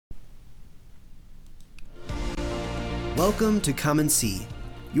Welcome to Come and See,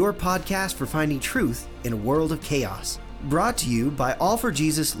 your podcast for finding truth in a world of chaos. Brought to you by All for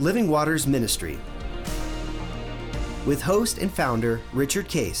Jesus Living Waters Ministry. With host and founder Richard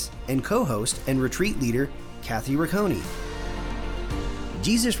Case and co-host and retreat leader Kathy Ricconi.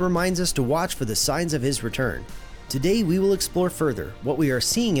 Jesus reminds us to watch for the signs of his return. Today we will explore further what we are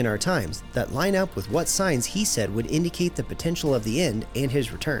seeing in our times that line up with what signs he said would indicate the potential of the end and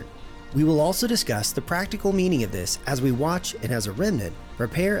his return. We will also discuss the practical meaning of this as we watch and as a remnant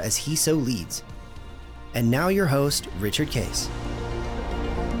prepare as he so leads. And now your host, Richard Case.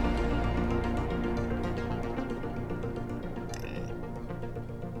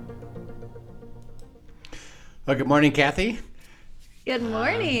 Well, good morning, Kathy. Good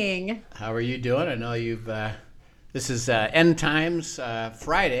morning. How are you doing? I know you've. This is End Times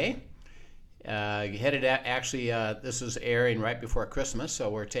Friday. Headed at, actually, this is airing right before Christmas, so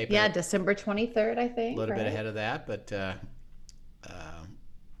we're taping. Yeah, December 23rd, I think. A little bit ahead of that, but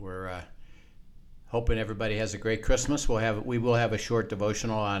we're hoping everybody has a great Christmas. We will have a short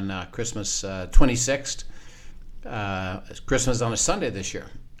devotional on Christmas 26th. Christmas on a Sunday this year,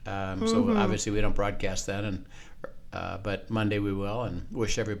 so obviously we don't broadcast that, but Monday we will, and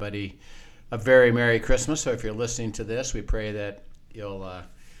wish everybody a very Merry Christmas. So if you're listening to this, we pray that you'll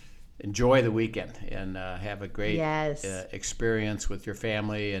enjoy the weekend and have a great experience with your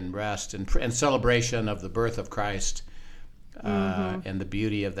family and rest and celebration of the birth of Christ and the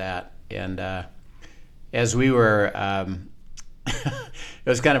beauty of that. And as we were, it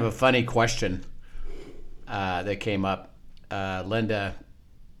was kind of a funny question that came up. Linda,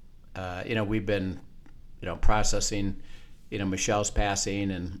 we've been, processing, Michelle's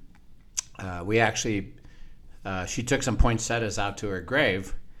passing, and we actually, she took some poinsettias out to her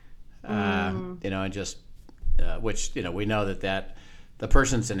grave. And just, which, we know that the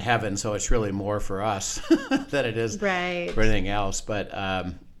person's in heaven, so it's really more for us than it is for anything else.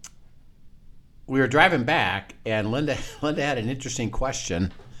 But we were driving back, and Linda had an interesting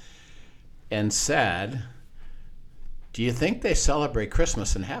question and said, do you think they celebrate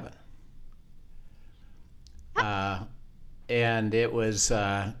Christmas in heaven? And it was...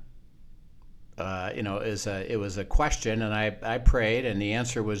 it was a question, and I prayed, and the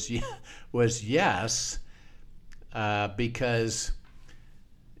answer was yes, because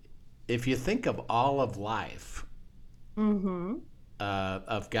if you think of all of life,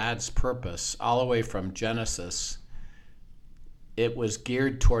 of God's purpose, all the way from Genesis, it was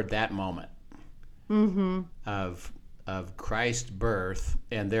geared toward that moment of Christ's birth,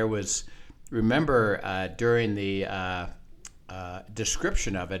 and there was, remember, during the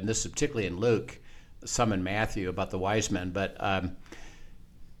description of it, and this is particularly in Luke, some in Matthew about the wise men, but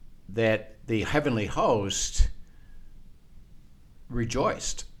that the heavenly host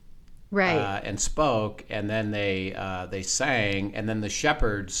rejoiced, and spoke, and then they sang, and then the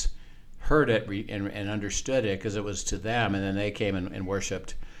shepherds heard it and understood it because it was to them, and then they came and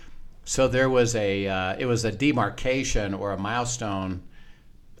worshipped. So there was it was a demarcation or a milestone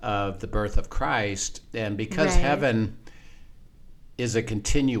of the birth of Christ, and because heaven is a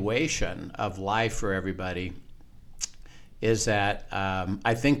continuation of life for everybody, is that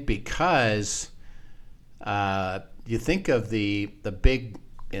I think because you think of the big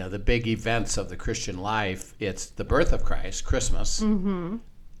events of the Christian life, it's the birth of Christ, Christmas, and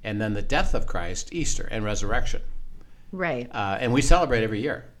then the death of Christ, Easter, and resurrection. Right. And we celebrate every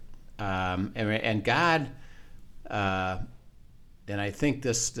year, and God, and I think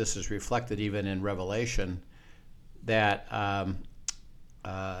this is reflected even in Revelation, that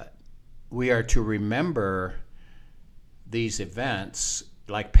we are to remember these events,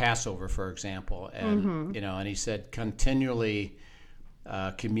 like Passover, for example, and and he said continually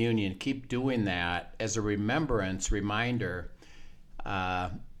communion, keep doing that as a reminder. And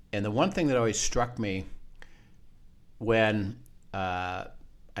the one thing that always struck me when I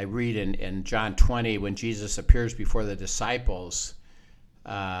read in John 20, when Jesus appears before the disciples,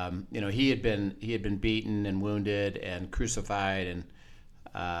 he had been beaten and wounded and crucified, and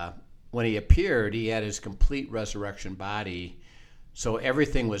when he appeared, he had his complete resurrection body, so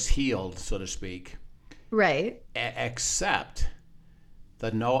everything was healed, so to speak. Right. Except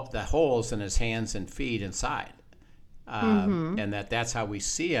the holes in his hands and feet inside, and that's how we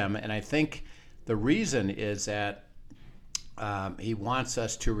see him. And I think the reason is that he wants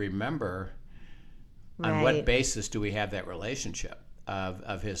us to remember on what basis do we have that relationship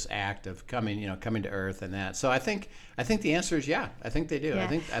of his act of coming to earth and that. So I think the answer is yeah. I think they do. Yeah. I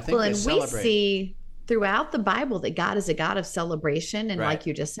think they celebrate. We see throughout the Bible that God is a God of celebration and, Right. like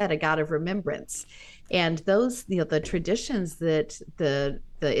you just said, a God of remembrance. And those, the traditions that the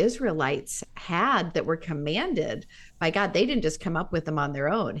Israelites had that were commanded by God, they didn't just come up with them on their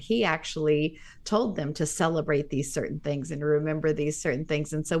own. He actually told them to celebrate these certain things and remember these certain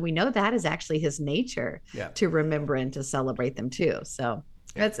things. And so we know that is actually his nature, Yeah. to remember and to celebrate them too. So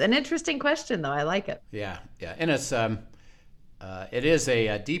that's an interesting question, though. I like it. Yeah, and it's it is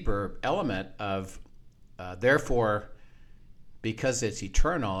a deeper element of therefore, because it's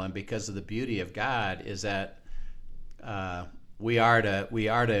eternal and because of the beauty of God, is that we are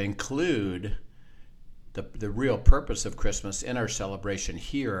to include the real purpose of Christmas in our celebration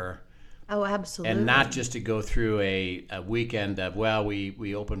here. Oh, absolutely. And not just to go through a weekend of, well,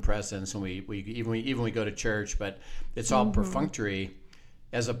 we open presents and we even we go to church, but it's all perfunctory,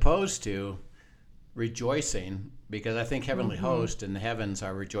 as opposed to rejoicing, because I think Heavenly Host and the heavens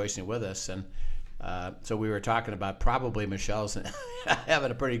are rejoicing with us. And so we were talking about probably Michelle's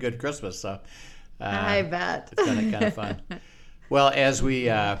having a pretty good Christmas. So I bet it's kind of fun. Well, as we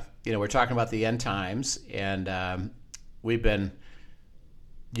we're talking about the end times, and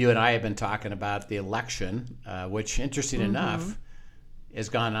you and I have been talking about the election, which, interesting enough, has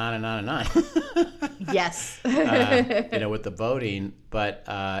gone on and on and on. Yes. With the voting, but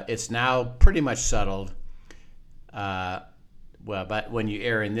it's now pretty much settled. But when you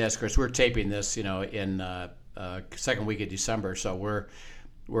air in this, of course, we're taping this, in second week of December, so we're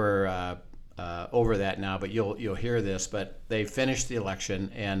over that now. But you'll hear this. But they finished the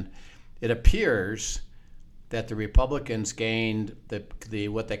election, and it appears that the Republicans gained the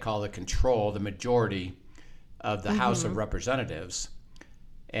what they call the majority of the House of Representatives,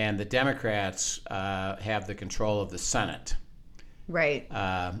 and the Democrats have the control of the Senate. Right.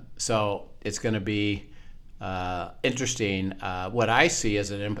 So it's going to be interesting. What I see as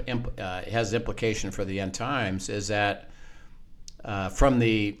has implication for the end times is that from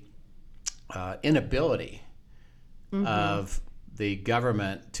the inability of the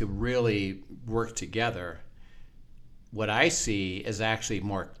government to really work together, what I see is actually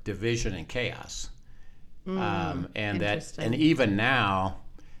more division and chaos. And even now,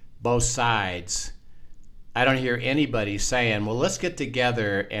 both sides, I don't hear anybody saying, well, let's get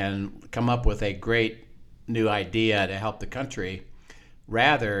together and come up with a great new idea to help the country.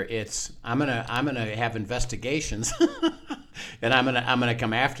 Rather, it's I'm gonna have investigations and I'm gonna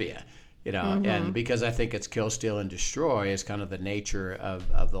come after you, and because I think it's kill, steal, and destroy is kind of the nature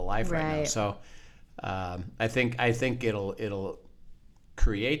of the life right now. So I think it'll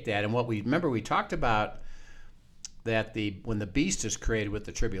create that. And we talked about that when the beast is created with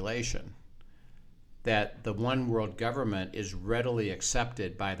the tribulation, that the one world government is readily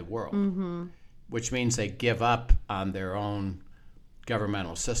accepted by the world, which means they give up on their own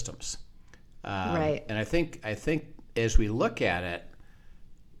governmental systems. Right. And I think as we look at it,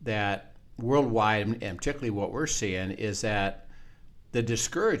 that worldwide, and particularly what we're seeing, is that the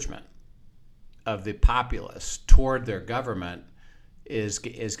discouragement of the populace toward their government is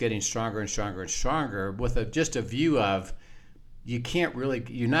getting stronger and stronger and stronger, with just a view of you're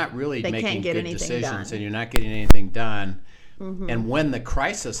not really making good decisions done. And you're not getting anything done. And when the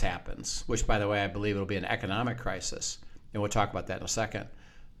crisis happens, which, by the way, I believe it'll be an economic crisis, and we'll talk about that in a second,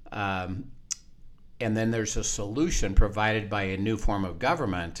 and then there's a solution provided by a new form of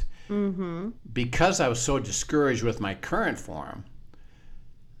government, because I was so discouraged with my current form,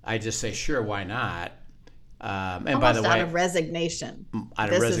 I just say, sure, why not? And almost by the way, out of resignation.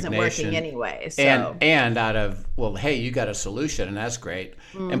 This isn't working anyway. So. And out of, well, hey, you got a solution, and that's great.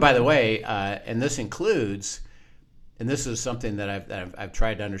 And by the way, and this includes, and this is something that I've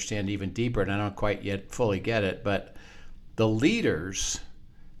tried to understand even deeper, and I don't quite yet fully get it, but the leaders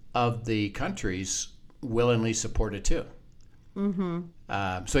of the countries willingly support it too.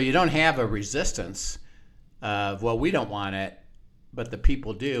 So you don't have a resistance of, well, we don't want it, but the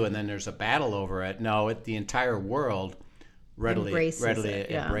people do, and then there's a battle over it. No, the entire world readily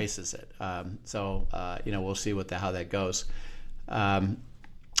embraces it. So we'll see how that goes. On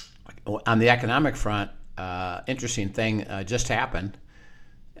the economic front, interesting thing just happened.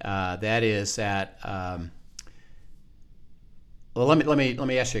 That is that. Well, let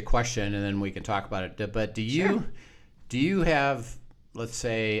me ask you a question, and then we can talk about it. But do you have, let's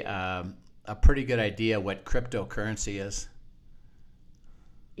say, a pretty good idea what cryptocurrency is?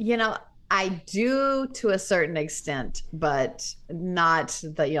 I do to a certain extent, but not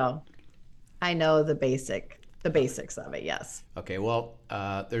I know the basics of it. Yes. Okay. Well,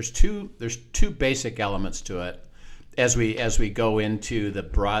 there's two basic elements to it as we go into the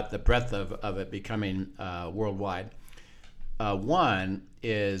breadth of it becoming worldwide. One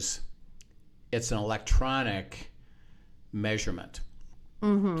is it's an electronic measurement.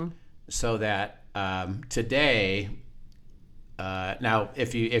 So that today, now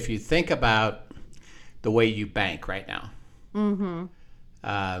if you think about the way you bank right now,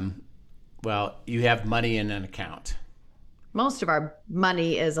 well, you have money in an account. Most of our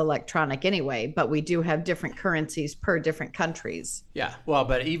money is electronic anyway, but we do have different currencies per different countries. Yeah, well,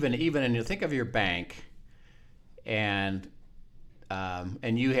 but even and you think of your bank, and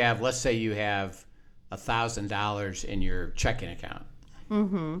you have, let's say you have $1,000 in your checking account,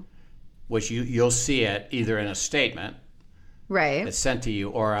 which you'll see it either in a statement, right? It's sent to you,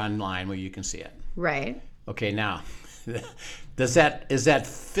 or online where you can see it, right? Okay, now, is that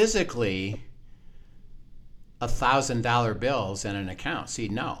physically $1,000 bills in an account? See,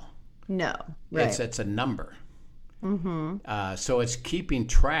 no, right. It's a number. So it's keeping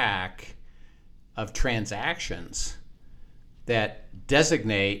track of transactions that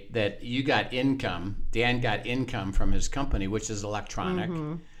designate that you got income. Dan got income from his company, which is electronic.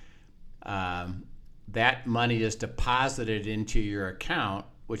 That money is deposited into your account,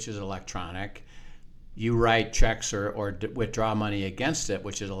 which is electronic. You write checks or withdraw money against it,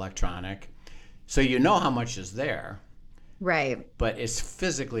 which is electronic. So you know how much is there, right? But it's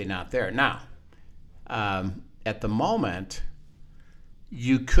physically not there. Now, at the moment,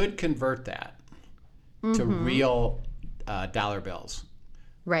 you could convert that to real dollar bills,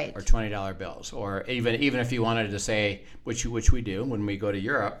 right? Or $20 bills, or even if you wanted to say, which we do when we go to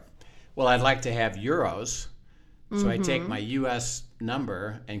Europe. Well, I'd like to have euros, so I take my U.S.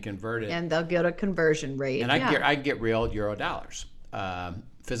 number and convert it, and they'll get a conversion rate, and I get real euro dollars,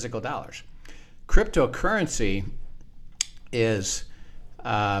 physical dollars. Cryptocurrency is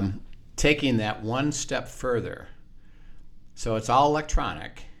taking that one step further. So it's all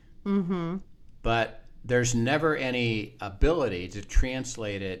electronic, but there's never any ability to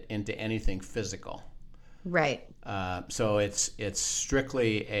translate it into anything physical. Right. So it's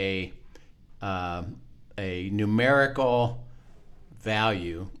strictly a numerical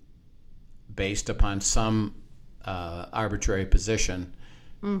value based upon some arbitrary position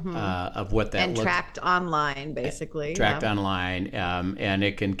of what that and looks. Tracked online, basically. Tracked online, and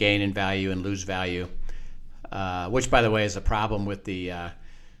it can gain in value and lose value, which, by the way, is a problem with the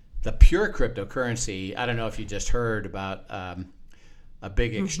pure cryptocurrency. I don't know if you just heard about a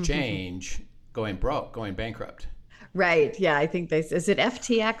big exchange going bankrupt. Right. Yeah, I think is it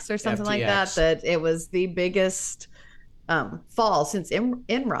FTX or something like that? That it was the biggest fall since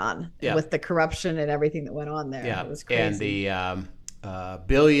Enron, with the corruption and everything that went on there. Yeah, it was crazy. And the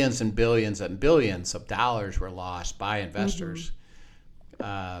billions and billions and billions of dollars were lost by investors,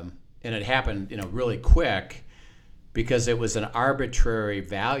 and it happened, really quick, because it was an arbitrary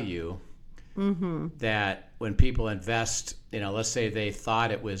value that when people invest, let's say they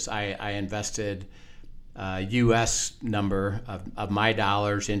thought it was, I invested U.S. number of my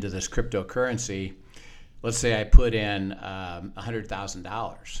dollars into this cryptocurrency. Let's say I put in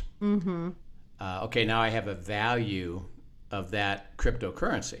 $100,000. Okay, now I have a value of that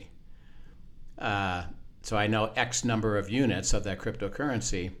cryptocurrency. So I know X number of units of that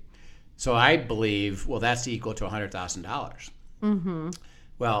cryptocurrency. So I believe, well, that's equal to $100,000.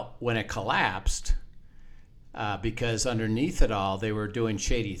 Well, when it collapsed, because underneath it all, they were doing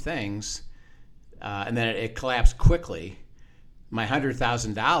shady things, and then it collapsed quickly, my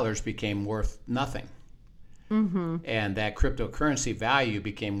 $100,000 became worth nothing. And that cryptocurrency value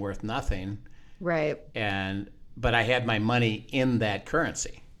became worth nothing. Right. But I had my money in that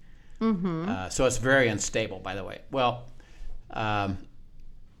currency. So it's very unstable, by the way. Well,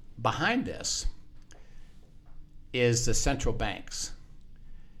 behind this is the central banks.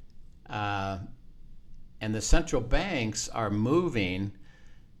 And the central banks are moving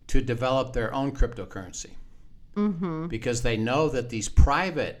to develop their own cryptocurrency. Because they know that these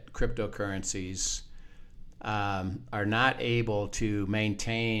private cryptocurrencies are not able to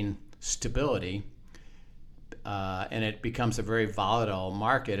maintain stability, and it becomes a very volatile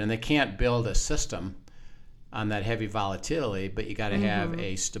market, and they can't build a system on that heavy volatility, but you got to have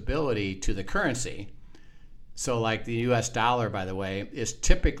a stability to the currency. So like the US dollar, by the way, is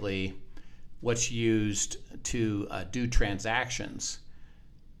typically what's used to do transactions,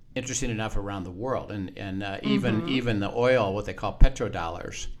 interesting enough, around the world. And even the oil, what they call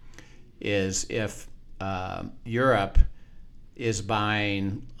petrodollars, is if Europe is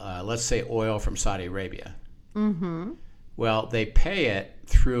buying, let's say, oil from Saudi Arabia. Well, they pay it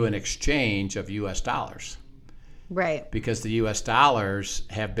through an exchange of U.S. dollars. Right. Because the U.S. dollars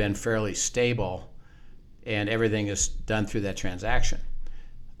have been fairly stable, and everything is done through that transaction.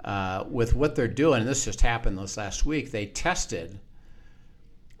 With what they're doing, and this just happened this last week, they tested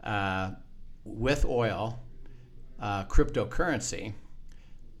with oil, cryptocurrency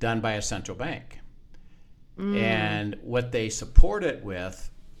done by a central bank. And what they support it with,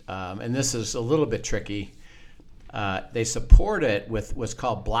 and this is a little bit tricky, they support it with what's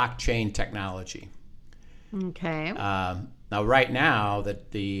called blockchain technology. Okay. Now, right now,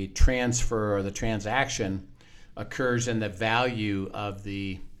 the transfer or the transaction occurs in the value of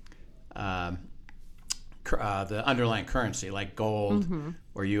the underlying currency, like gold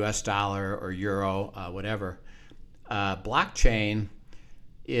or U.S. dollar or euro, whatever. Blockchain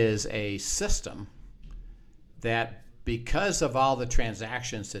is a system that, because of all the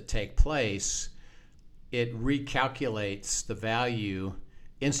transactions that take place, it recalculates the value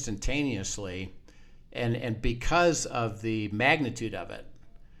instantaneously, and because of the magnitude of it,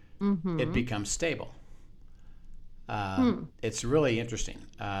 it becomes stable. It's really interesting.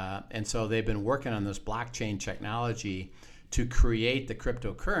 And so they've been working on this blockchain technology to create the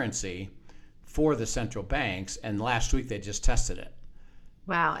cryptocurrency for the central banks, and last week they just tested it.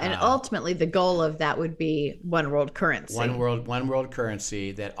 Wow. And ultimately the goal of that would be one world currency. One world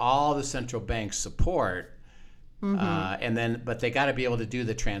currency that all the central banks support. But they got to be able to do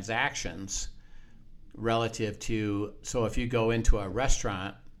the transactions relative to, so if you go into a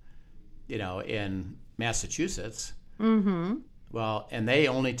restaurant, in Massachusetts, well, and they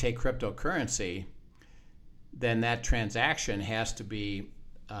only take cryptocurrency, then that transaction has to be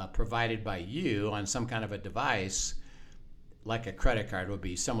provided by you on some kind of a device, like a credit card would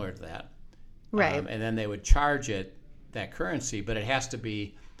be similar to that. Right. And then they would charge it that currency, but it has to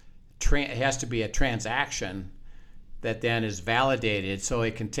be a transaction that then is validated, so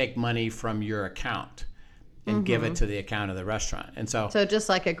it can take money from your account and give it to the account of the restaurant. And so just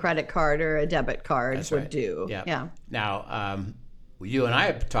like a credit card or a debit card would right. do. Yeah. Now, you and I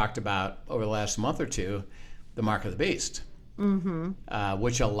have talked about over the last month or two the mark of the beast,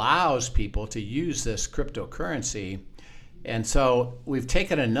 which allows people to use this cryptocurrency. And so we've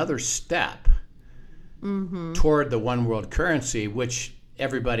taken another step toward the one world currency, which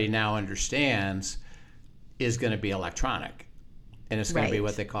everybody now understands is going to be electronic. And it's going to be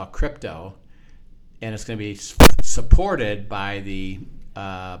what they call crypto. And it's going to be supported by the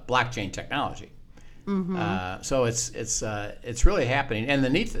blockchain technology. So it's really happening. And the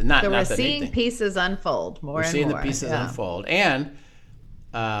neat thing, we're seeing pieces unfold more and more. We're seeing the pieces unfold. And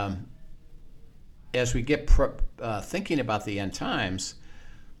as we get thinking about the end times,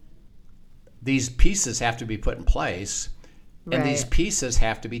 these pieces have to be put in place, and these pieces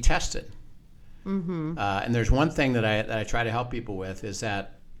have to be tested. And there's one thing that I try to help people with is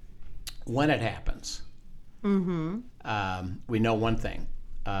that when it happens, we know one thing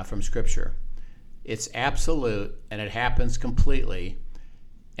from Scripture. It's absolute, and it happens completely,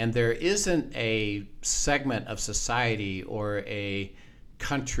 and there isn't a segment of society or a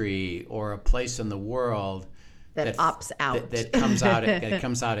country or a place in the world that opts out, that comes out it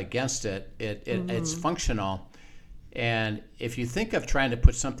comes out against it. It's functional. And if you think of trying to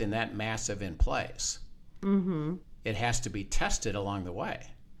put something that massive in place, it has to be tested along the way.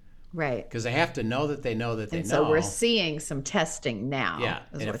 Right. Because they have to know that they know that they know. So we're seeing some testing now. Yeah.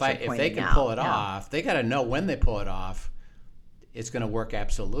 And if they can pull it off, they got to know when they pull it off, it's going to work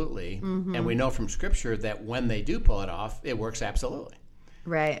absolutely. And we know from Scripture that when they do pull it off, it works absolutely.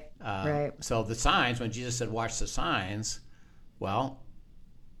 Right. Right. So the signs, when Jesus said, watch the signs, well,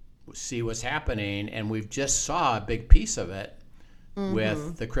 see what's happening. And we've just saw a big piece of it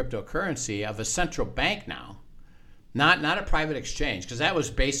with the cryptocurrency of a central bank now. Not a private exchange, because that was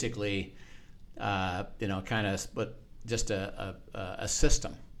basically, kind of, but just a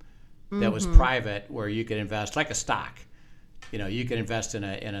system that was private where you could invest like a stock. You could invest in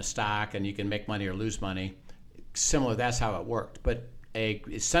a stock and you can make money or lose money. Similar, that's how it worked. But a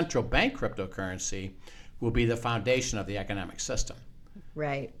central bank cryptocurrency will be the foundation of the economic system.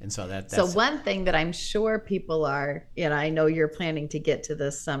 Right. And so that's one thing that I'm sure people are, and I know you're planning to get to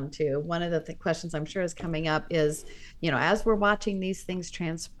this some too. One of the questions I'm sure is coming up is, as we're watching these things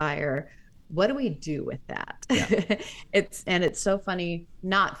transpire, what do we do with that? Yeah. It's so funny,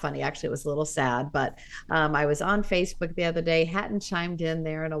 not funny, actually. It was a little sad, but I was on Facebook the other day, hadn't chimed in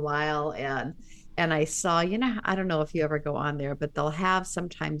there in a while, and I saw, I don't know if you ever go on there, but they'll have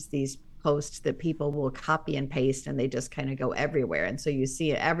sometimes these posts that people will copy and paste, and they just kind of go everywhere. And so you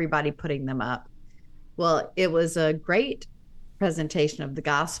see everybody putting them up. Well, it was a great presentation of the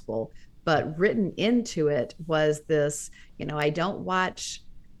gospel, but written into it was this, I don't watch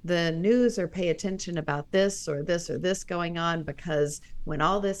the news or pay attention about this or this going on, because when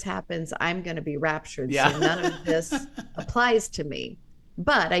all this happens, I'm going to be raptured. Yeah. So none of this applies to me.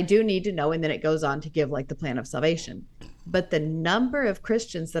 But I do need to know. And then it goes on to give like the plan of salvation. But the number of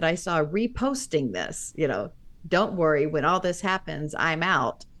Christians that I saw reposting this, don't worry, when all this happens, I'm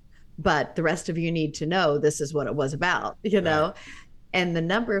out. But the rest of you need to know this is what it was about, Right. And the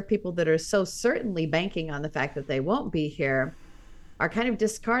number of people that are so certainly banking on the fact that they won't be here are kind of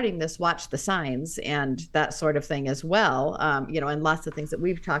discarding this watch the signs and that sort of thing as well. And lots of things that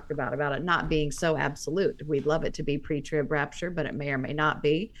we've talked about it not being so absolute. We'd love it to be pre-trib rapture, but it may or may not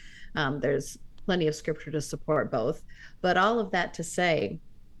be. There's plenty of scripture to support both. But all of that to say,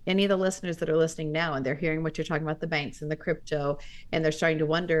 any of the listeners that are listening now and they're hearing what you're talking about, the banks and the crypto, and they're starting to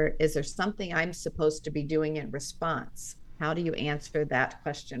wonder, is there something I'm supposed to be doing in response? How do you answer that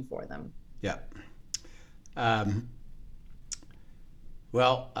question for them? Yeah.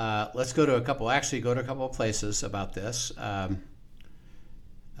 Well, let's go to a couple of places about this.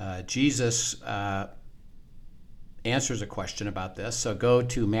 Jesus answers a question about this. So go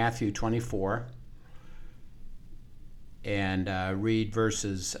to Matthew 24 and read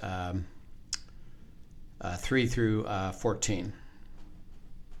verses 3 through 14.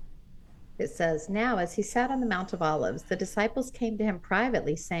 It says, "Now as he sat on the Mount of Olives, the disciples came to him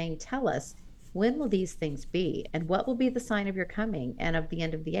privately, saying, 'Tell us, when will these things be? And what will be the sign of your coming and of the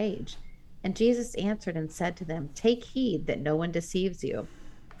end of the age?' And Jesus answered and said to them, 'Take heed that no one deceives you.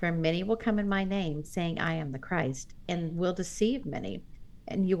 For many will come in my name, saying, I am the Christ, and will deceive many.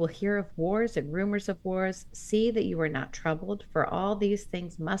 And you will hear of wars and rumors of wars. See that you are not troubled, for all these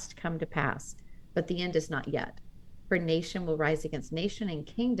things must come to pass. But the end is not yet. For nation will rise against nation, and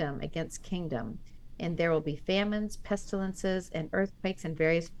kingdom against kingdom. And there will be famines, pestilences, and earthquakes in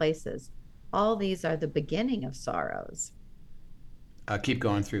various places. All these are the beginning of sorrows.'" Keep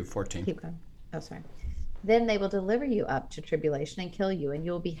going through 14. Keep going. Oh, sorry. "Then they will deliver you up to tribulation and kill you, and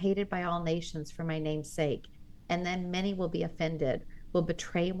you will be hated by all nations for my name's sake. And then many will be offended, will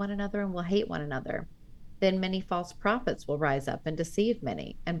betray one another, and will hate one another. Then many false prophets will rise up and deceive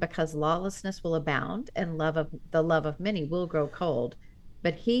many. And because lawlessness will abound, and the love of many will grow cold,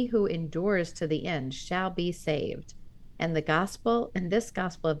 but he who endures to the end shall be saved. And this gospel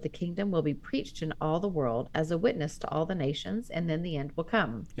of the kingdom will be preached in all the world as a witness to all the nations, and then the end will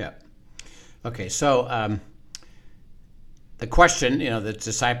come." Yeah. Okay, so the question, the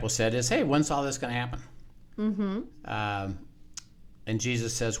disciple said is, "Hey, when's all this going to happen?" Mm-hmm. And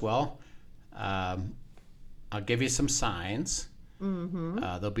Jesus says, "Well, I'll give you some signs. Mm-hmm.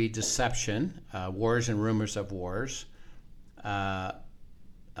 There'll be deception, wars and rumors of wars.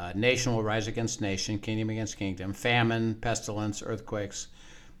 Nation will rise against nation, kingdom against kingdom, famine, pestilence, earthquakes.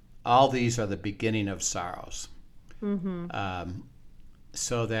 All these are the beginning of sorrows." Mm-hmm.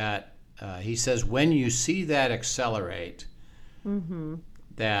 So that he says, when you see that accelerate, Mm-hmm.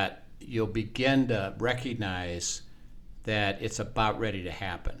 that you'll begin to recognize that it's about ready to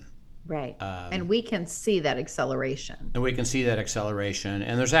happen. Right. And we can see that acceleration. And we can see that acceleration.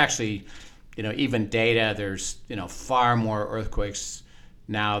 And there's actually, even data, there's, far more earthquakes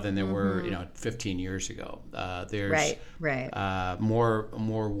now than there were, 15 years ago. There's Right. more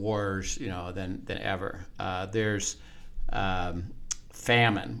wars, than ever. There's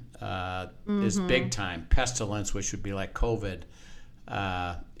famine is big time. Pestilence, which would be like COVID,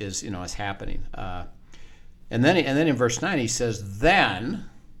 is happening. And then in verse 9 he says, "Then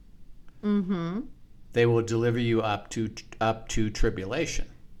they will deliver you up to tribulation."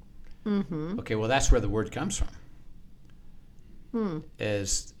 Okay, well that's where the word comes from.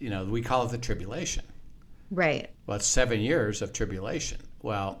 Is we call it the tribulation. Right. Well, it's 7 years of tribulation.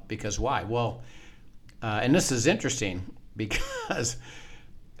 Well, because why? Well, and this is interesting because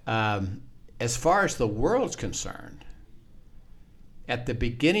as far as the world's concerned, at the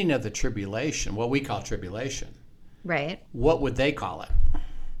beginning of the tribulation, what we call tribulation, Right. what would they call it?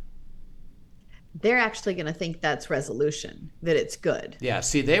 They're actually going to think that's resolution, that it's good. Yeah,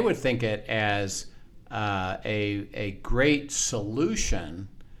 see, they would think it as a great solution,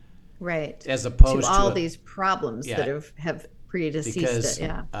 Right. as opposed to all to these problems Yeah. that have predeceased because it.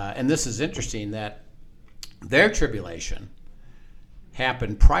 Yeah. and this is interesting that their tribulation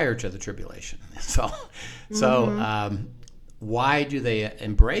happened prior to the tribulation. So why do they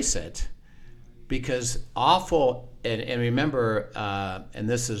embrace it? Because and remember, and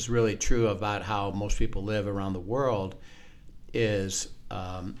this is really true about how most people live around the world, is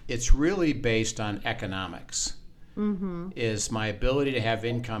it's really based on economics. Is my ability to have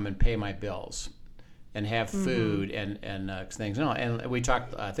income and pay my bills and have food and things. No, and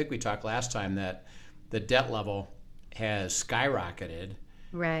I think we talked last time that the debt level has skyrocketed.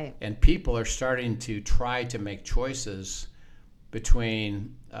 Right. And people are starting to try to make choices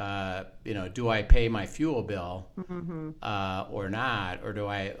between do I pay my fuel bill or not, or do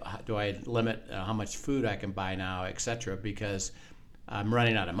I limit how much food I can buy now, etc. Because I'm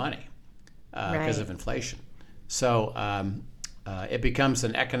running out of money because of inflation. So it becomes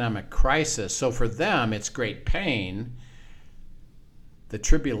an economic crisis. So for them, it's great pain. The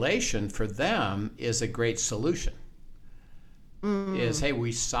tribulation for them is a great solution. Is, hey,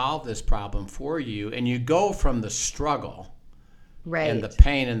 we solve this problem for you, and you go from the struggle and the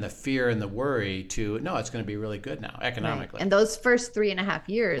pain and the fear and the worry to, no, it's going to be really good now economically. Right. And those first 3.5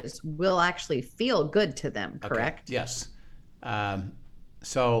 years will actually feel good to them, correct? Okay. Yes.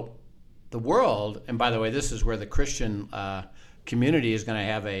 So the world, and by the way, this is where the Christian community is going to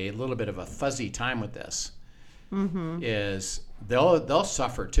have a little bit of a fuzzy time with this, is they'll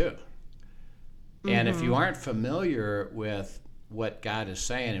suffer too. And if you aren't familiar with what God is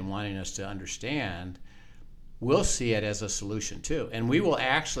saying and wanting us to understand, we'll see it as a solution too. And we will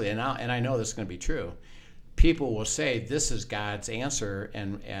actually, and I know this is going to be true, people will say, this is God's answer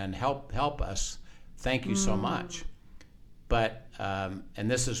and help us. Thank you so much. But, and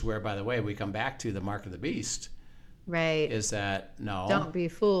this is where, by the way, we come back to the mark of the beast. Right. Is that, no. Don't be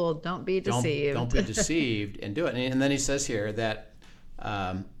fooled. Don't be deceived. Don't be deceived and do it. And then he says here that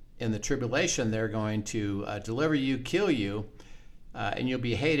in the tribulation, they're going to deliver you, kill you, and you'll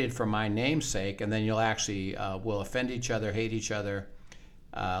be hated for my name's sake. And then you'll actually will offend each other, hate each other.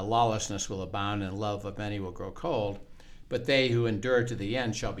 Lawlessness will abound, and love of many will grow cold. But they who endure to the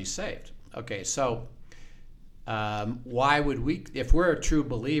end shall be saved. Okay, so why would we, if we're a true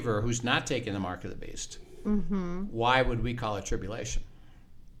believer who's not taking the mark of the beast, why would we call it tribulation?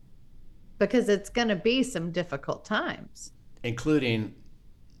 Because it's going to be some difficult times, including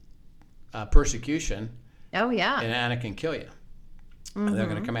persecution. Oh yeah, and Anna can kill you. They're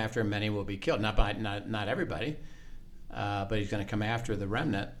going to come after, and many will be killed. Not everybody, but he's going to come after the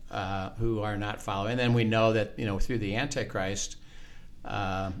remnant who are not following. And then we know that through the Antichrist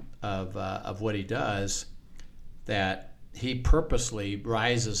of what he does, that he purposely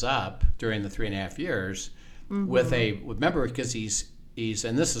rises up during the 3.5 years remember, because he's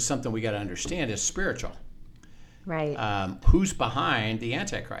and this is something we got to understand, is spiritual. Right. Who's behind the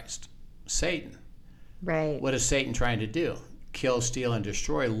Antichrist? Satan. Right. What is Satan trying to do? Kill, steal, and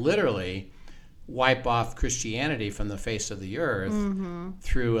destroy, literally wipe off Christianity from the face of the earth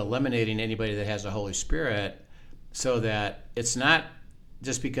through eliminating anybody that has the Holy Spirit, so that it's not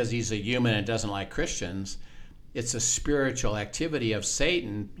just because he's a human and doesn't like Christians. It's a spiritual activity of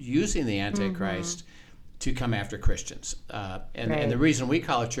Satan using the Antichrist to come after Christians. And the reason we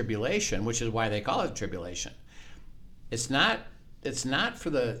call it tribulation, which is why they call it tribulation, it's not for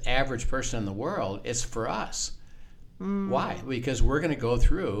the average person in the world, it's for us. Why? Because we're going to go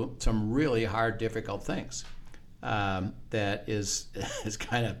through some really hard, difficult things. That is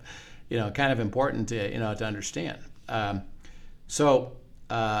kind of important to understand. So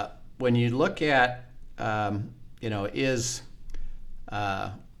when you look at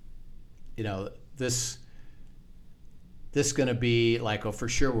this going to be like, oh, for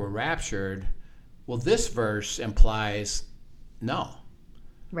sure we're raptured? Well, this verse implies no.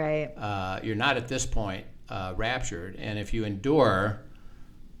 Right. You're not at this point raptured, and if you endure,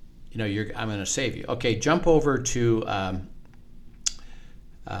 I'm going to save you. Okay, jump over to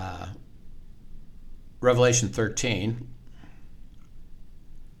Revelation 13.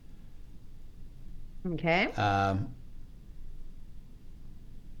 Okay.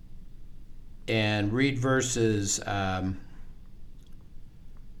 And read verses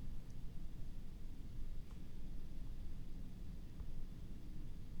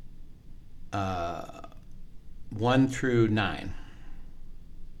 1 through 9.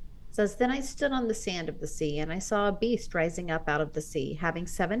 It says, then I stood on the sand of the sea, and I saw a beast rising up out of the sea, having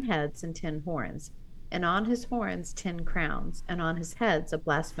 7 heads and 10 horns, and on his horns 10 crowns, and on his heads a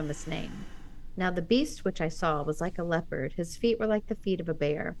blasphemous name. Now the beast which I saw was like a leopard, his feet were like the feet of a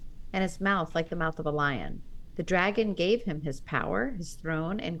bear, and his mouth like the mouth of a lion. The dragon gave him his power, his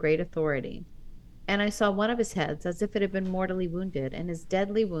throne, and great authority. And I saw one of his heads as if it had been mortally wounded, and his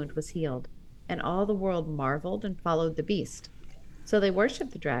deadly wound was healed. And all the world marveled and followed the beast. So they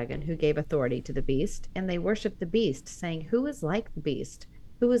worshipped the dragon, who gave authority to the beast, and they worshipped the beast, saying, who is like the beast?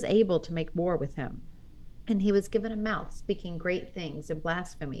 Who is able to make war with him? And he was given a mouth, speaking great things and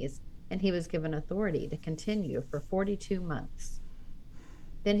blasphemies, and he was given authority to continue for 42 months.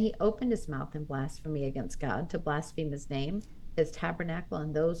 Then he opened his mouth in blasphemy against God, to blaspheme his name, his tabernacle,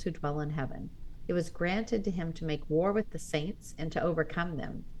 and those who dwell in heaven. It was granted to him to make war with the saints and to overcome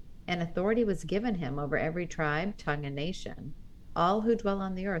them. And authority was given him over every tribe, tongue, and nation. All who dwell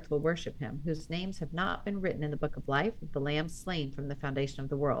on the earth will worship him, whose names have not been written in the book of life of the Lamb slain from the foundation of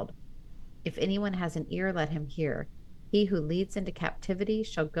the world. If anyone has an ear, let him hear. He who leads into captivity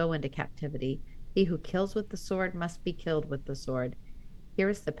shall go into captivity. He who kills with the sword must be killed with the sword. Here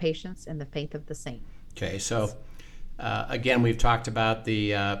is the patience and the faith of the saint. Okay, so again, we've talked about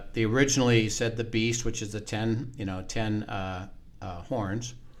the originally said the beast, which is the 10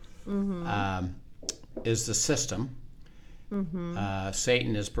 horns, is the system.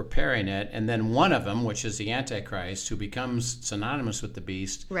 Satan is preparing it, and then one of them, which is the Antichrist, who becomes synonymous with the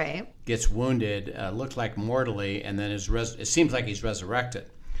beast, Right. gets wounded, looked like mortally, and then it seems like he's resurrected.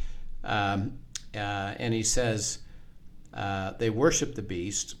 And he says they worship the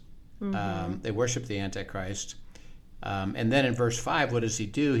beast, they worship the Antichrist, and then in verse 5, what does he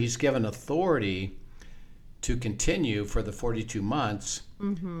do? He's given authority to continue for the 42 months,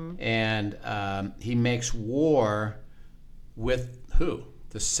 and he makes war with who?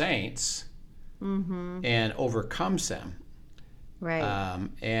 The saints, and overcomes them. Right.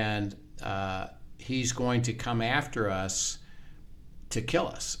 And he's going to come after us to kill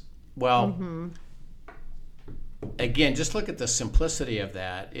us. Well, again, just look at the simplicity of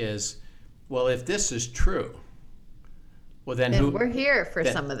that is, well, if this is true, well, then we're here for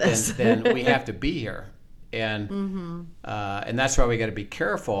some of this. then we have to be here. And that's why we got to be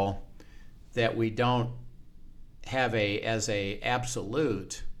careful that we don't have as a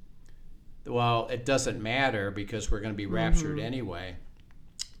absolute, well, it doesn't matter because we're going to be raptured anyway.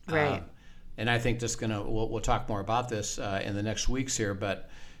 Right. And I think we'll talk more about this in the next weeks here, but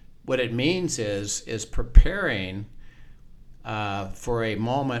what it means is preparing for a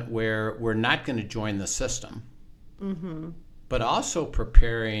moment where we're not going to join the system, but also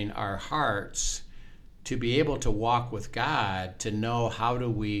preparing our hearts to be able to walk with God, to know how do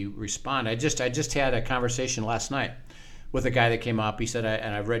we respond. I just had a conversation last night with a guy that came up. He said,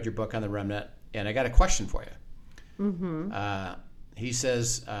 and I've read your book on the remnant, and I got a question for you. He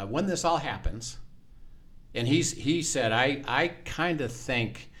says, when this all happens, and he said, I kind of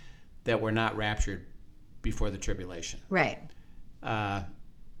think that we're not raptured before the tribulation. Right.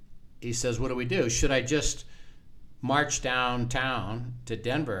 He says, what do we do? Should I just march downtown to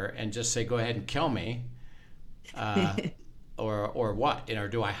Denver and just say, go ahead and kill me? Or what? Or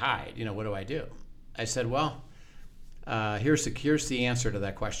do I hide? What do I do? I said, well, here's the answer to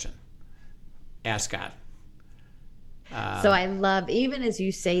that question. Ask God. So I love, even as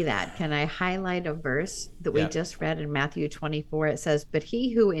you say that, can I highlight a verse that we just read in Matthew 24? It says, but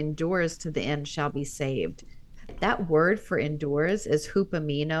he who endures to the end shall be saved. That word for endures is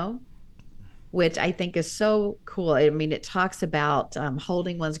hupomeno, which I think is so cool. I mean, it talks about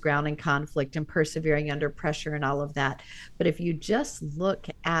holding one's ground in conflict and persevering under pressure and all of that. But if you just look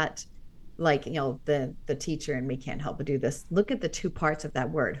at, the teacher in me can't help but do this, look at the two parts of that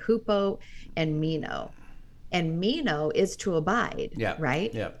word, hupo and meno. And meno is to abide,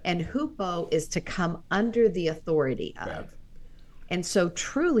 right? Yeah. And hupo is to come under the authority of. Right. And so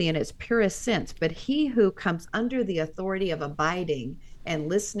truly in its purest sense, but he who comes under the authority of abiding and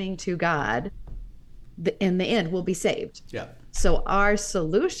listening to God, in the end will be saved. Yeah. So our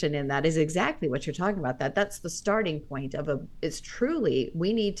solution in that is exactly what you're talking about. That's the starting point it's truly,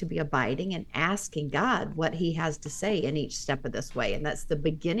 we need to be abiding and asking God what he has to say in each step of this way. And that's the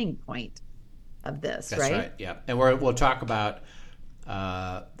beginning point of this, That's right? Yeah. And we'll talk about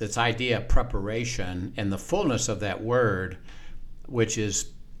this idea of preparation and the fullness of that word, which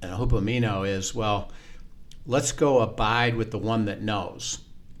is, hupomeno is, well, let's go abide with the one that knows.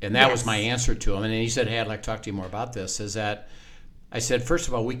 And that was my answer to him. And he said, hey, I'd like to talk to you more about this, is that I said, first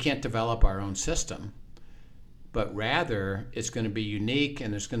of all, we can't develop our own system, but rather it's going to be unique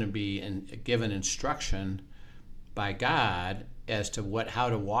and there's going to be given instruction by God as to how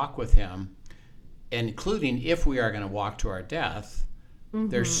to walk with him, including if we are going to walk to our death.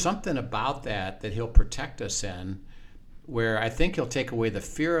 There's something about that he'll protect us in, where I think he'll take away the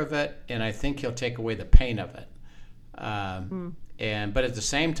fear of it, and I think he'll take away the pain of it. But at the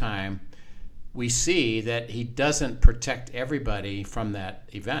same time, we see that he doesn't protect everybody from that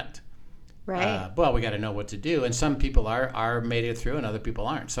event. Right. Well, we got to know what to do, and some people are made it through, and other people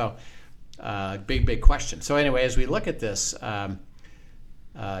aren't. So, big question. So anyway, as we look at this,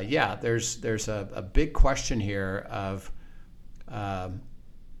 there's a big question here of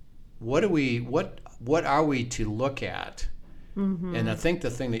what are we to look at? And I think the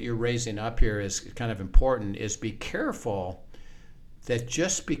thing that you're raising up here is kind of important, is be careful that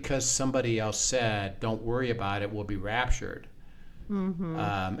just because somebody else said, don't worry about it, we'll be raptured.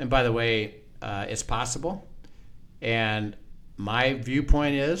 And by the way, it's possible. And my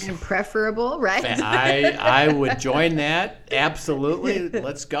viewpoint is And preferable, right? I would join that. Absolutely.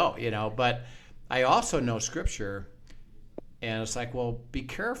 Let's go, but I also know scripture, and it's like, well, be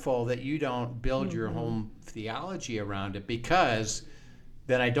careful that you don't build your home theology around it, because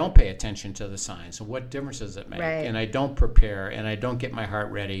then I don't pay attention to the signs. And what difference does it make? Right. And I don't prepare, and I don't get my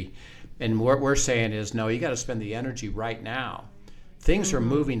heart ready. And what we're saying is, no, you got to spend the energy right now. Things are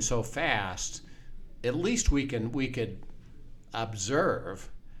moving so fast. At least we could observe.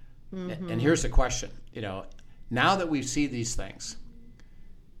 And here's the question, now that we see these things,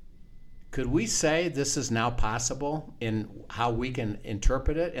 could we say this is now possible in how we can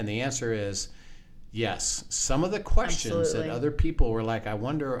interpret it? And the answer is yes. Some of the questions Absolutely. that other people were like, I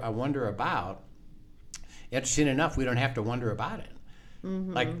wonder about, interesting enough, we don't have to wonder about it.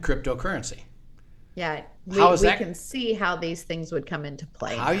 Like cryptocurrency. Yeah, we that- can see how these things would come into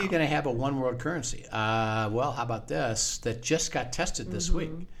play. How are you going to have a one world currency? Well, how about this that just got tested this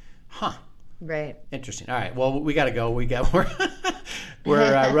week? Huh. Right. Interesting. All right. Well, we got to go. We're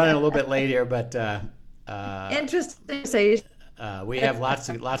running a little bit late here, but Interesting. So we have lots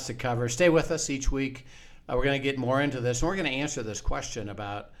to cover. Stay with us each week. We're going to get more into this, and we're going to answer this question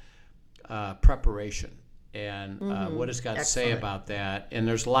about preparation and what does God say Excellent. about that. And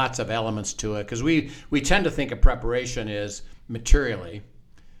there's lots of elements to it, because we tend to think of preparation as materially,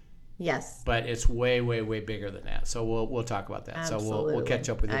 yes. but it's way, way, way bigger than that. So we'll talk about that. Absolutely. So we'll catch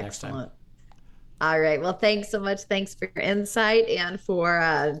up with you next time. Excellent. All right. Well, thanks so much. Thanks for your insight and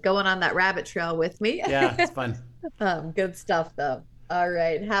for going on that rabbit trail with me. Yeah, it's fun. Good stuff, though. All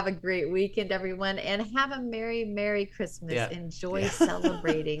right. Have a great weekend, everyone, and have a Merry, Merry Christmas. Yeah. Enjoy Yeah.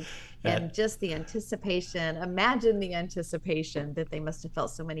 celebrating Yeah. and just the anticipation. Imagine the anticipation that they must have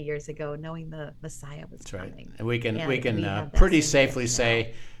felt so many years ago, knowing the Messiah was That's right. coming. And we can And we have that pretty same safely gift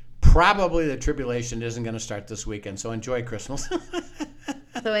say probably the tribulation isn't going to start this weekend. So enjoy Christmas.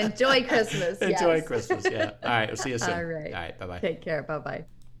 So enjoy Christmas. Enjoy yes. Christmas. Yeah. All right. We'll see you soon. All right. All right. Bye-bye. Take care. Bye-bye.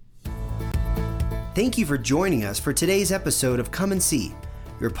 Thank you for joining us for today's episode of Come and See,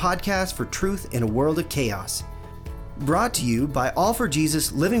 your podcast for truth in a world of chaos. Brought to you by All for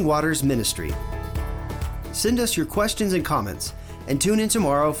Jesus Living Waters Ministry. Send us your questions and comments, and tune in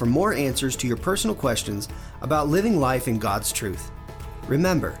tomorrow for more answers to your personal questions about living life in God's truth.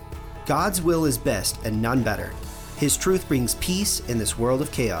 Remember, God's will is best and none better. His truth brings peace in this world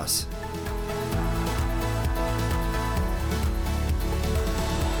of chaos.